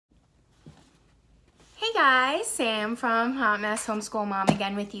guys, Sam from Hot Mess Homeschool Mom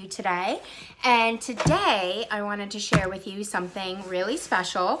again with you today. And today I wanted to share with you something really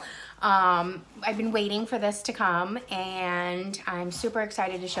special. I've been waiting for this to come and I'm super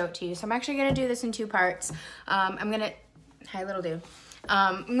excited to show it to you. So I'm actually gonna do this in two parts. Hi little dude.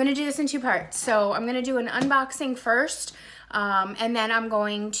 I'm gonna do this in two parts. So I'm gonna do an unboxing first. And then I'm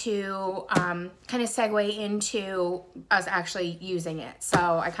going to kind of segue into us actually using it. So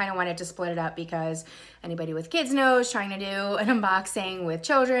I kind of wanted to split it up because anybody with kids knows trying to do an unboxing with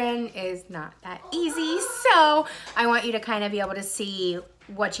children is not that easy. So I want you to kind of be able to see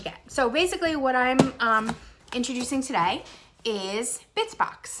what you get. So basically what I'm introducing today is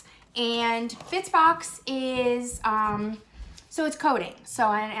BITSBOX. And BITSBOX is... so it's coding. So,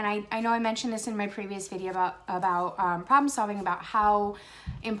 and I know I mentioned this in my previous video about problem solving, about how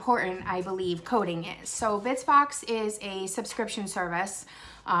important I believe coding is. So BITSBOX is a subscription service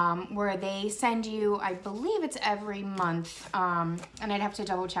where they send you, I believe it's every month, and I'd have to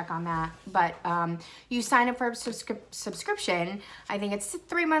double check on that, but you sign up for a subscription. I think it's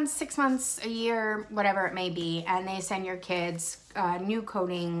 3 months, 6 months, a year, whatever it may be, and they send your kids new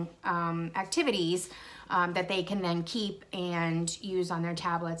coding activities that they can then keep and use on their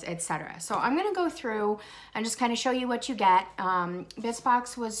tablets, etc. So I'm gonna go through and just kind of show you what you get.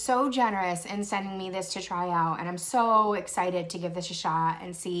 BITSBOX was so generous in sending me this to try out, and I'm so excited to give this a shot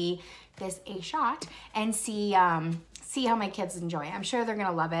and see see how my kids enjoy it. I'm sure they're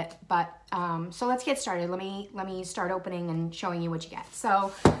gonna love it, but so let's get started. Let me start opening and showing you what you get.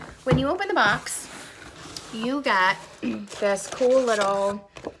 So when you open the box, you get this cool little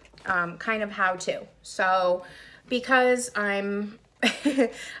kind of how-to. So because I'm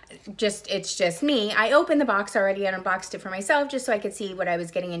it's just me, I opened the box already and unboxed it for myself just so I could see what I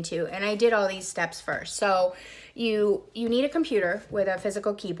was getting into, and I did all these steps first. So you need a computer with a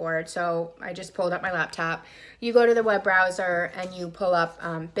physical keyboard. So I just pulled up my laptop. You go to the web browser and you pull up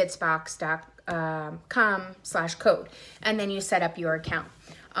bitsbox.com/code, and then you set up your account.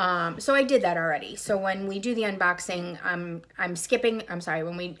 So I did that already. So when we do the unboxing, when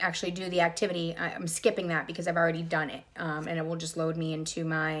we actually do the activity, I'm skipping that because I've already done it. And it will just load me into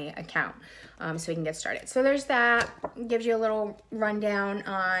my account, so we can get started. So there's that. Gives you a little rundown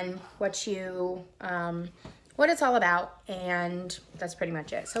on what it's all about, and that's pretty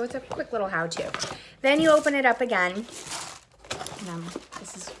much it. So it's a quick little how-to. Then you open it up again.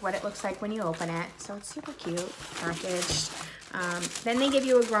 This is what it looks like when you open it. So it's super cute, packaged. Then they give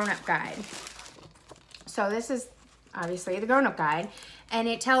you a grown-up guide. So this is obviously the grown-up guide, and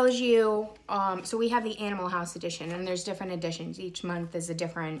it tells you, so we have the Animal House edition, and there's different editions. Each month is a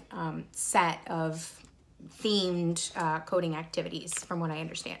different set of themed coding activities, from what I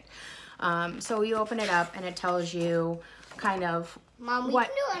understand. So you open it up, and it tells you kind of Mom, we can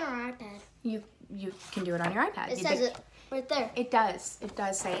do it on our iPad. You can do it on your iPad. It says it right there. It does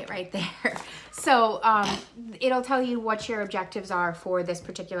say it right there. So it'll tell you what your objectives are for this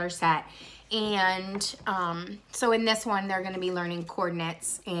particular set. And so in this one, they're going to be learning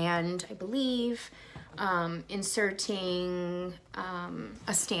coordinates and I believe inserting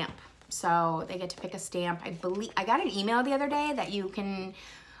a stamp. So they get to pick a stamp. I got an email the other day that you can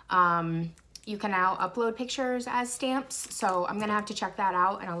now upload pictures as stamps. So I'm gonna have to check that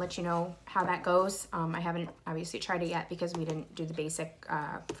out and I'll let you know how that goes. I haven't obviously tried it yet because we didn't do the basic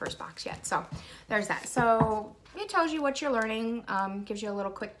first box yet. So there's that. So it tells you what you're learning, gives you a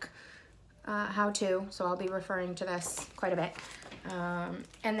little quick how-to. So I'll be referring to this quite a bit.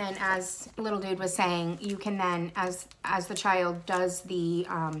 And then as little dude was saying, you can then, as the child does the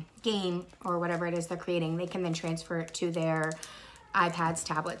game or whatever it is they're creating, they can then transfer it to their iPads,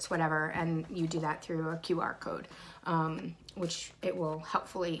 tablets, whatever, and you do that through a QR code, which it will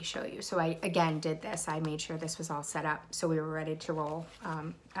helpfully show you. So I, again, did this. I made sure this was all set up so we were ready to roll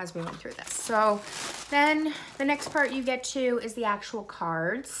as we went through this. So then the next part you get to is the actual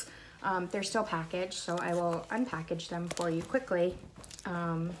cards. They're still packaged, so I will unpackage them for you quickly, if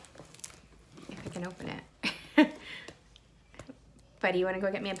I can open it. Buddy, you want to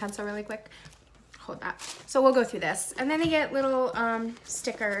go get me a pencil really quick? Hold that. So we'll go through this. And then they get little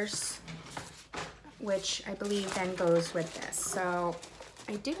stickers, which I believe then goes with this. So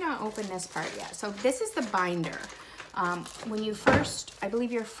I did not open this part yet. So this is the binder. When you first, I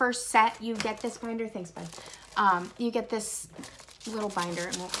believe your first set, you get this binder. Thanks, bud. You get this little binder,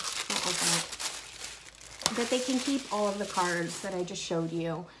 and we'll open it. But they can keep all of the cards that I just showed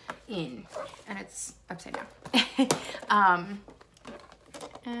you in. And it's upside down.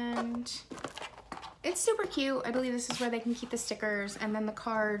 And it's super cute. I believe this is where they can keep the stickers, and then the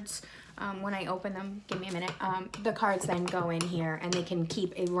cards, when I open them, give me a minute, the cards then go in here, and they can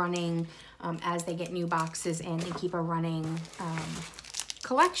keep a running, as they get new boxes in, they keep a running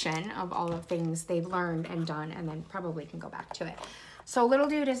collection of all the things they've learned and done, and then probably can go back to it. So little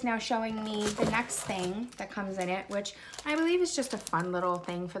dude is now showing me the next thing that comes in it, which I believe is just a fun little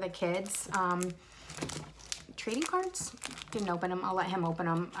thing for the kids. Trading cards. Didn't open them. I'll let him open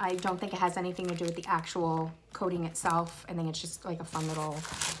them. I don't think it has anything to do with the actual coding itself. I think it's just like a fun little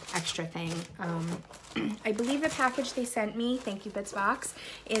extra thing. I believe the package they sent me, thank you BITSBOX,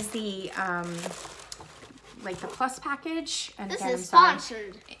 is the like the plus package. And this again, is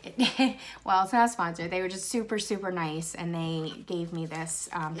sponsored. Well, it's not sponsored. They were just super, super nice, and they gave me this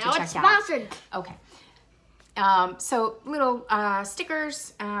to Now check it's out. sponsored. Okay. So little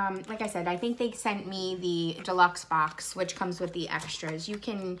stickers. Like I said, I think they sent me the deluxe box, which comes with the extras. You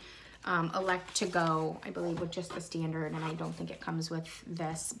can elect to go, I believe, with just the standard, and I don't think it comes with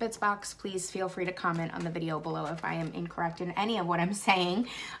this. BITSBOX, please feel free to comment on the video below if I am incorrect in any of what I'm saying,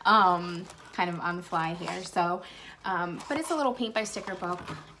 kind of on the fly here. So, but it's a little paint by sticker book,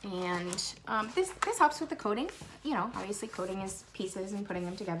 and this helps with the coding. You know, obviously coding is pieces and putting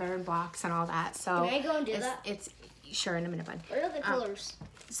them together in blocks and all that. So can I go and do that? It's sure, in a minute, bud. What are the colors?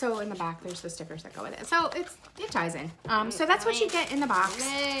 So in the back, there's the stickers that go with it. So it ties in. So that's what you get in the box.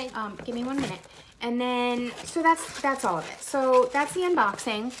 Give me 1 minute. And then, so that's all of it. So that's the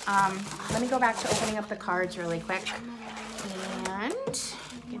unboxing. Let me go back to opening up the cards really quick. And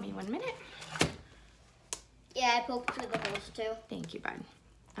give me 1 minute. Yeah, I poked through the holes too. Thank you, bud.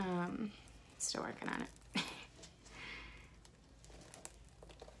 Still working on it.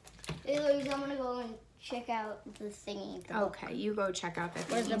 Hey, Louise, I'm gonna go and check out the thingy. Okay, you go check out the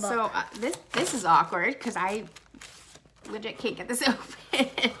Where's the thingy. book? So this is awkward because I legit can't get this open.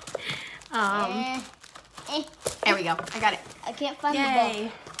 There we go. I got it. I can't find the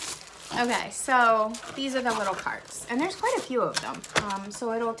Yay. book. Okay, so these are the little cards, and there's quite a few of them.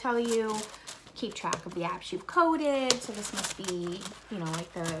 So it'll tell you, keep track of the apps you've coded. So this must be, you know,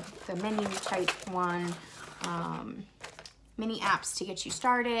 like the menu type one. Mini apps to get you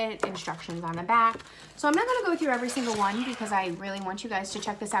started, instructions on the back. So I'm not going to go through every single one because I really want you guys to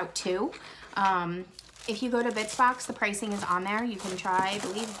check this out too. If you go to BITSBOX, the pricing is on there. You can try, I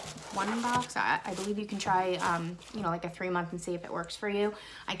believe, one box. I believe you can try, you know, like a 3-month and see if it works for you.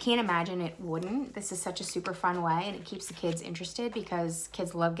 I can't imagine it wouldn't. This is such a super fun way, and it keeps the kids interested because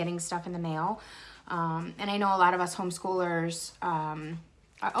kids love getting stuff in the mail. And I know a lot of us homeschoolers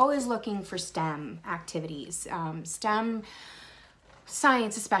are always looking for STEM activities. STEM,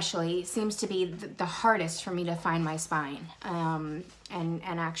 science especially, seems to be the hardest for me to find my spine and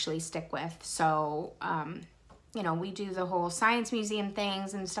actually stick with. So, you know, we do the whole science museum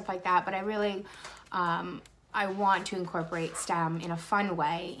things and stuff like that, but I really, I want to incorporate STEM in a fun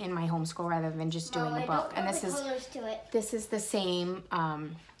way in my homeschool rather than just doing a book. And this is the same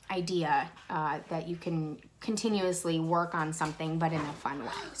idea that you can continuously work on something but in a fun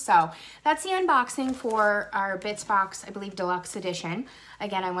way. So that's the unboxing for our BITSBOX, I believe, deluxe edition.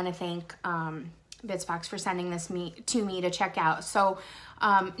 Again, I want to thank BITSBOX for sending this to me to check out. So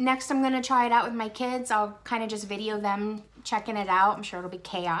next I'm going to try it out with my kids. I'll kind of just video them checking it out. I'm sure it'll be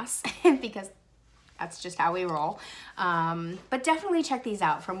chaos because that's just how we roll. But definitely check these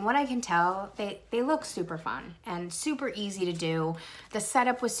out. From what I can tell, they look super fun and super easy to do. The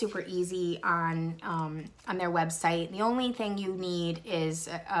setup was super easy on their website. The only thing you need is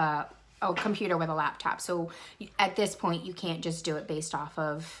a computer with a laptop. So at this point, you can't just do it based off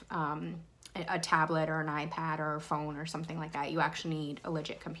of a tablet or an iPad or a phone or something like that. You actually need a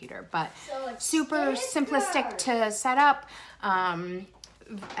legit computer. But super simplistic to set up.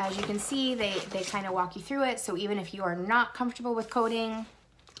 As you can see, they kind of walk you through it. So even if you are not comfortable with coding,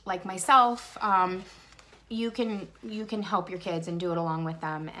 like myself, you can help your kids and do it along with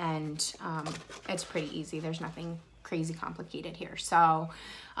them. And it's pretty easy. There's nothing crazy complicated here. So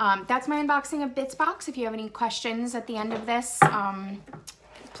that's my unboxing of BITSBOX. If you have any questions at the end of this,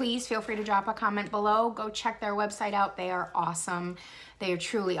 please feel free to drop a comment below. Go check their website out. They are awesome. They are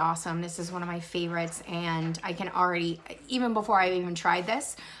truly awesome. This is one of my favorites, and I can already, even before I even tried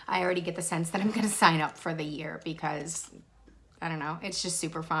this, I already get the sense that I'm going to sign up for the year because, I don't know, it's just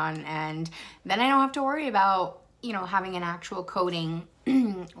super fun. And then I don't have to worry about, you know, having an actual coding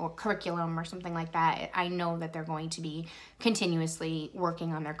or curriculum or something like that. I know that they're going to be continuously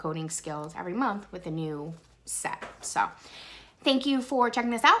working on their coding skills every month with a new set. So thank you for checking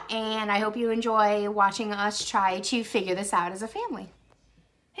this out, and I hope you enjoy watching us try to figure this out as a family.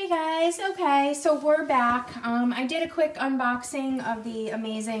 Hey guys, okay, so we're back. I did a quick unboxing of the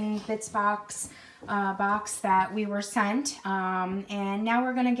amazing BITSBOX box that we were sent. And now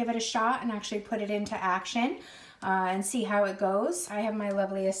we're gonna give it a shot and actually put it into action and see how it goes. I have my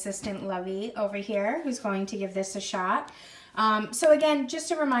lovely assistant Lovey over here who's going to give this a shot. So again,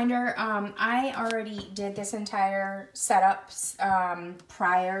 just a reminder, I already did this entire setup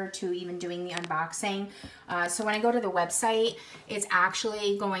prior to even doing the unboxing. So when I go to the website, it's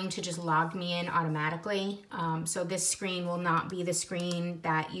actually going to just log me in automatically. So this screen will not be the screen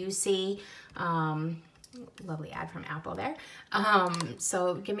that you see. Lovely ad from Apple there.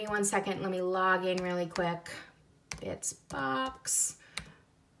 So give me 1 second. Let me log in really quick.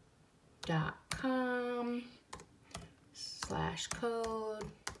 BITSBOX.com/code.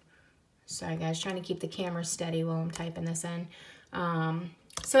 Sorry guys, trying to keep the camera steady while I'm typing this in.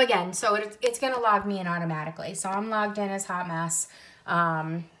 So again, so it's gonna log me in automatically. So I'm logged in as Hot Mess.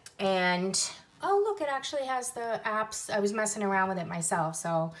 And oh look, it actually has the apps. I was messing around with it myself.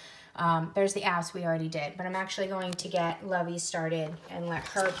 So there's the apps we already did, but I'm actually going to get Lovey started and let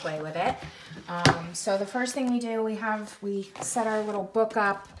her play with it. So the first thing we do, we set our little book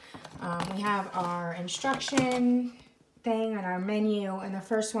up. We have our instruction thing and our menu, and the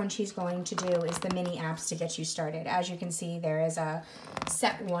first one she's going to do is the mini apps to get you started. As you can see, there is a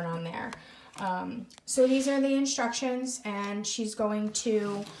set 1 on there. So these are the instructions, and she's going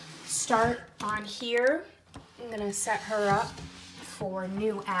to start on here. I'm gonna set her up for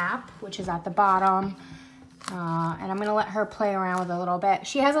new app, which is at the bottom. And I'm gonna let her play around with it a little bit.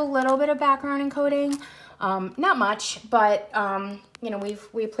 She has a little bit of background in coding, not much, but you know,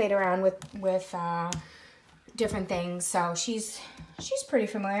 we played around with different things, so she's pretty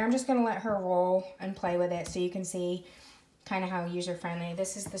familiar. I'm just gonna let her roll and play with it so you can see kind of how user-friendly.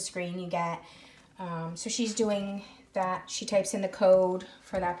 This is the screen you get. So she's doing that. She types in the code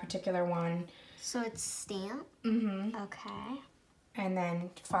for that particular one. So it's stamp? Mm-hmm. Okay. And then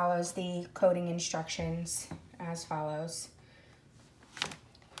follows the coding instructions as follows.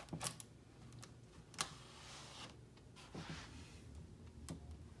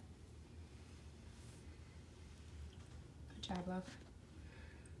 Good job, love.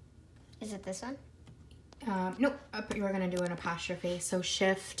 Is it this one? Nope, you were gonna do an apostrophe. So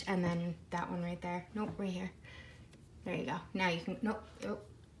shift and then that one right there. Nope, right here. There you go. Now you can, nope,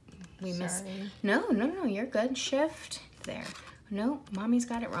 we missed. No, you're good. Shift, there. No, mommy's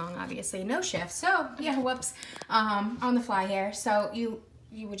got it wrong, obviously. No shift. So, yeah, whoops. On the fly here. So you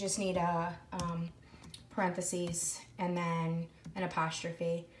would just need a parentheses and then an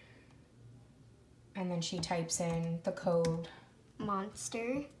apostrophe. And then she types in the code.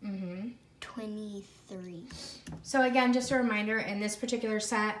 Monster. 23. So again, just a reminder, in this particular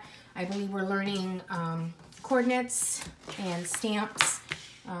set, I believe we're learning coordinates and stamps.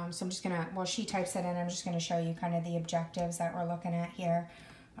 So I'm just gonna, while she types it in, I'm just gonna show you kind of the objectives that we're looking at here.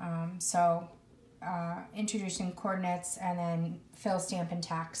 Introducing coordinates and then fill, stamp, and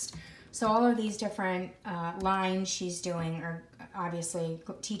text. So all of these different lines she's doing are obviously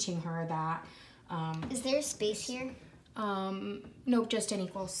teaching her that. Is there a space here? Nope, just an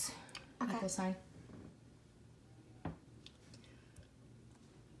equals. Okay. Equal sign.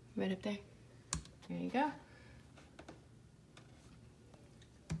 Right up there. There you go.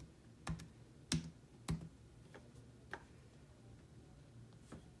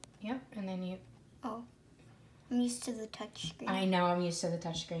 Yep, and then you... Oh, I'm used to the touch screen. I know, I'm used to the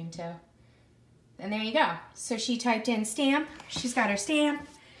touch screen too. And there you go. So she typed in stamp. She's got her stamp.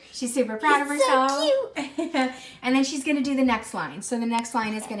 She's super proud of herself. So cute. And then she's gonna do the next line. So the next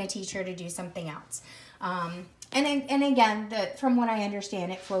line is gonna teach her to do something else. And again, from what I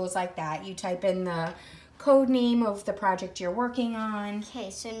understand, it flows like that. You type in the code name of the project you're working on. Okay,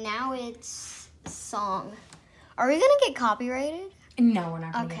 so now it's song. Are we gonna get copyrighted? No, we're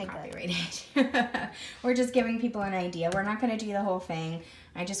not going to Okay, get copyrighted. We're just giving people an idea. We're not going to do the whole thing.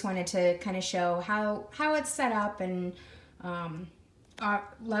 I just wanted to kind of show how it's set up. And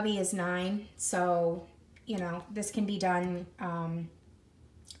Lovey is 9, so you know this can be done.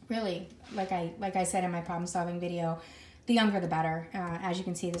 Really, like I said in my problem solving video, the younger the better. As you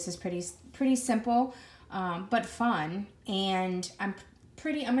can see, this is pretty simple, but fun. And I'm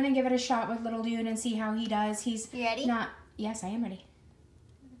going to give it a shot with little dude and see how he does. You ready? Yes, I am ready.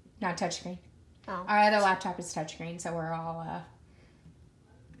 Not touchscreen. Oh. Our other laptop is touchscreen, so we're all...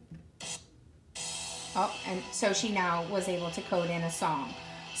 Oh, and so she now was able to code in a song.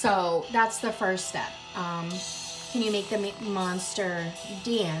 So that's the first step. Can you make the monster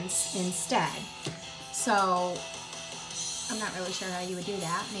dance instead? So I'm not really sure how you would do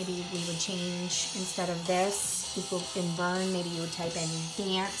that. Maybe we would change, instead of this, equal in burn, maybe you would type in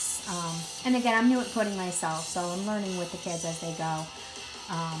dance. And again, I'm new at coding myself, so I'm learning with the kids as they go.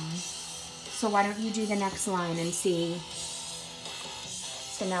 So why don't you do the next line and see.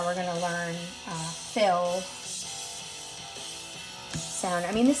 So now we're going to learn fill sound.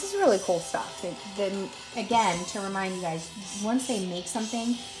 I mean, this is really cool stuff. Again, to remind you guys, once they make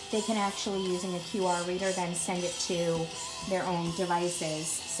something, they can actually, using a QR reader, then send it to their own devices,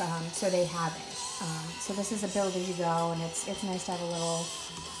 so they have it. So this is a build as you go, and it's nice to have a little,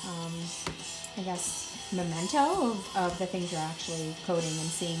 I guess, memento of the things you're actually coding and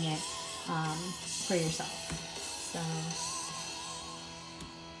seeing it for yourself. So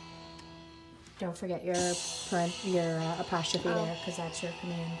don't forget your apostrophe there, because that's your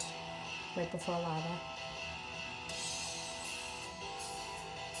command right before lava.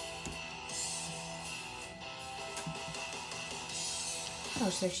 Oh,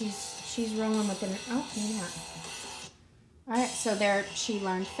 so she's rolling with the, oh, maybe not. All right, so there she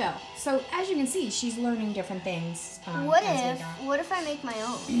learned fill. So as you can see, she's learning different things. What if I make my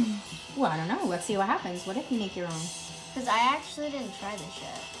own? Well, I don't know. Let's see what happens. What if you make your own? Because I actually didn't try this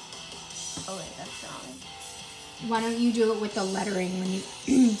yet. Oh wait, that's wrong. Why don't you do it with the lettering when you,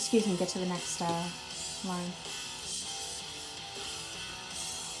 excuse me, get to the next line?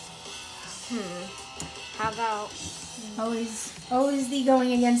 How about? Always the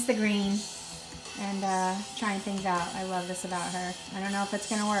going against the green and trying things out. I love this about her. I don't know if it's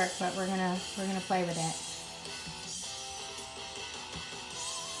gonna work, but we're gonna play with it.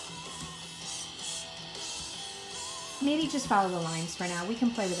 Maybe just follow the lines for now. We can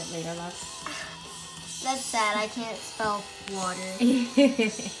play with it later, love. That's sad. I can't spell water.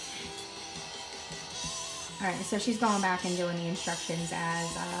 All right, so she's going back and doing the instructions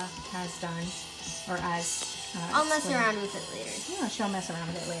as done, or as. I'll mess around with it later. Yeah, she'll mess around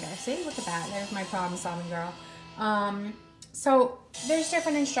with it later. See, look at that. There's my problem-solving girl. So there's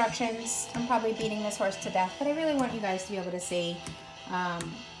different instructions. I'm probably beating this horse to death, but I really want you guys to be able to see.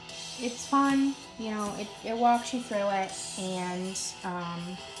 It's fun, you know. It walks you through it, and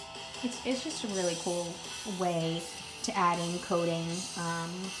it's just a really cool way to add in coding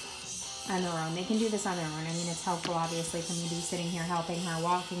on their own. They can do this on their own. I mean, it's helpful, obviously, for me to be sitting here helping her,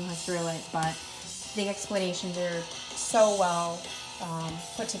 walking her through it, but the explanations are so well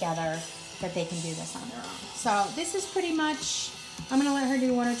put together that they can do this on their own. So this is pretty much, I'm going to let her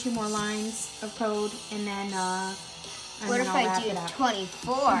do 1 or 2 more lines of code, and then what if I do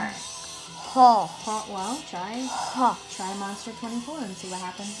 24? Well, try Monster 24 and see what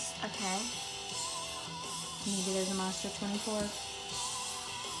happens. Okay. Maybe there's a Monster 24.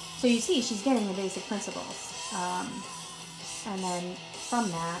 So you see, she's getting the basic principles. And then from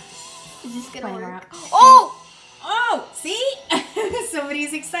that, is this gonna work? Oh! See?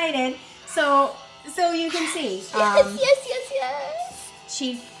 Somebody's excited. So you can see. Yes.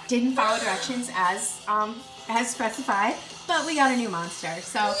 She didn't follow directions as specified, but we got a new monster.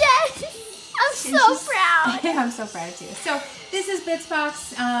 So yes! I'm so proud. I'm so proud too. So this is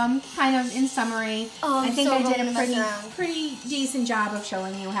BITSBOX, kind of in summary. I think I did a pretty decent job of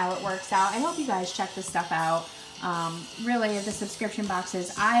showing you how it works out. I hope you guys check this stuff out. Really, the subscription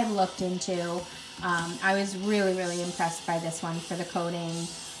boxes I've looked into, I was really impressed by this one for the coding.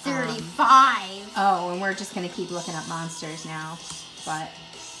 35. Oh, and we're just going to keep looking up monsters now. But,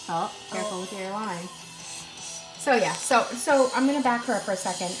 careful with your line. So yeah, so I'm going to back her up for a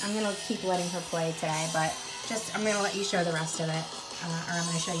second. I'm going to keep letting her play today, but I'm going to let you show the rest of it. Or I'm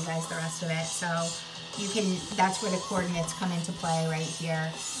going to show you guys the rest of it. So you can, that's where the coordinates come into play right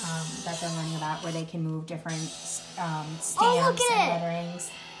here, that they're learning about, where they can move different stamps and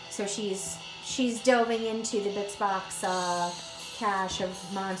letterings. So she's delving into the BITSBOX cache of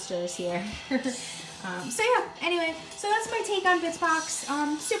monsters here. So yeah, anyway, so that's my take on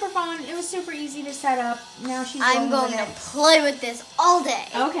BITSBOX. Super fun. It was super easy to set up. Now I'm going to play with this all day.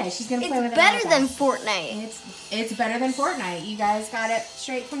 Okay, she's going to play with it all day. It's better than Fortnite. It's better than Fortnite. You guys got it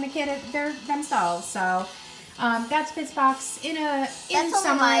straight from the kid themselves. So that's BITSBOX in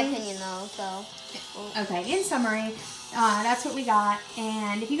summary. My opinion though. So okay, in summary, that's what we got.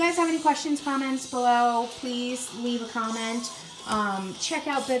 And if you guys have any questions, comments below, please leave a comment. Check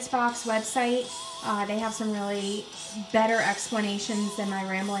out BITSBOX website. They have some really better explanations than my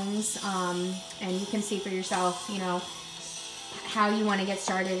ramblings, and you can see for yourself, you know, how you want to get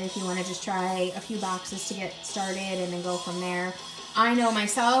started. If you want to just try a few boxes to get started and then go from there. I know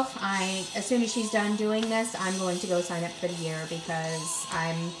myself, as soon as she's done doing this, I'm going to go sign up for the year, because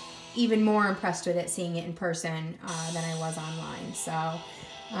I'm even more impressed with it seeing it in person than I was online. So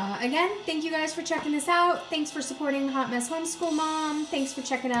again, thank you guys for checking this out. Thanks for supporting Hot Mess Homeschool Mom. Thanks for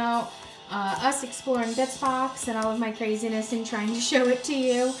checking out us exploring BITSBOX and all of my craziness and trying to show it to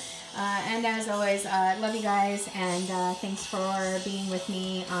you. And as always, love you guys, and thanks for being with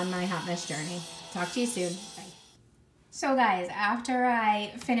me on my hot mess journey. Talk to you soon. Bye. So guys, after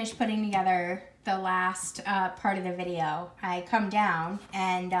I finish putting together the last part of the video, I come down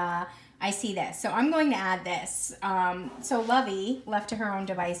and I see this. So I'm going to add this. So Lovey, left to her own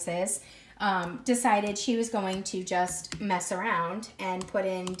devices, decided she was going to just mess around and put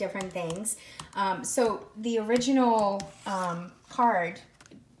in different things. So the original card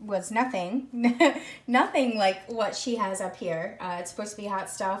was nothing, nothing like what she has up here. It's supposed to be hot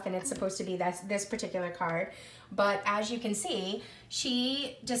stuff, and it's supposed to be this particular card. But as you can see,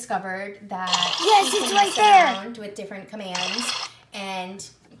 she discovered that yes, it's right there with different commands and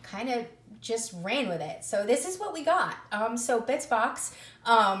kind of just ran with it. So this is what we got. So BITSBOX,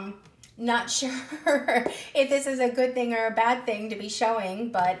 not sure if this is a good thing or a bad thing to be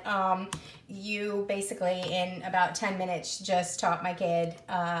showing, but you basically in about 10 minutes just taught my kid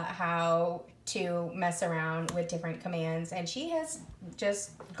how to mess around with different commands, and she has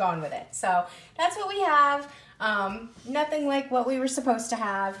just gone with it. So that's what we have. Nothing like what we were supposed to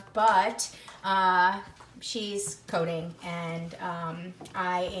have, but she's coding, and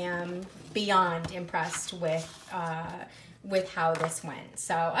I am beyond impressed with how this went.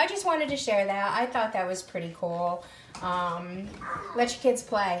 So I just wanted to share that. I thought that was pretty cool. Let your kids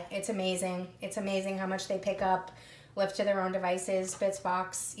play. It's amazing. It's amazing how much they pick up, left to their own devices.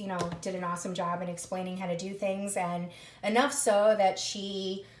 BITSBOX, you know, did an awesome job in explaining how to do things, and enough so that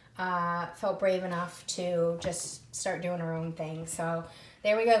she felt brave enough to just start doing her own thing. So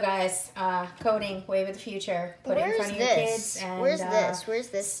there we go, guys. Coding, wave of the future. Put it in front of your kids, and Where's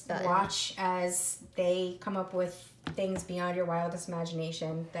this button? Watch as they come up with things beyond your wildest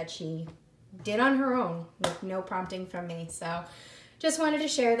imagination that she did on her own with no prompting from me. So just wanted to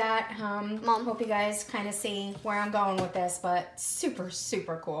share that. Mom, hope you guys kind of see where I'm going with this, but super,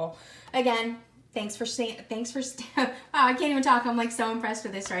 super cool. Again, thanks for wow, I can't even talk. I'm like so impressed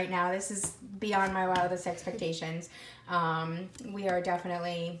with this right now. This is beyond my wildest expectations. We are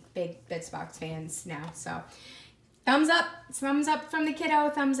definitely big BITSBOX fans now. So thumbs up from the kiddo,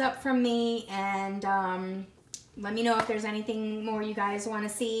 thumbs up from me, and let me know if there's anything more you guys want to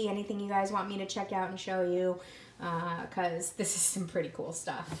see, anything you guys want me to check out and show you, because this is some pretty cool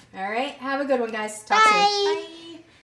stuff. All right, have a good one, guys. Talk soon. Bye.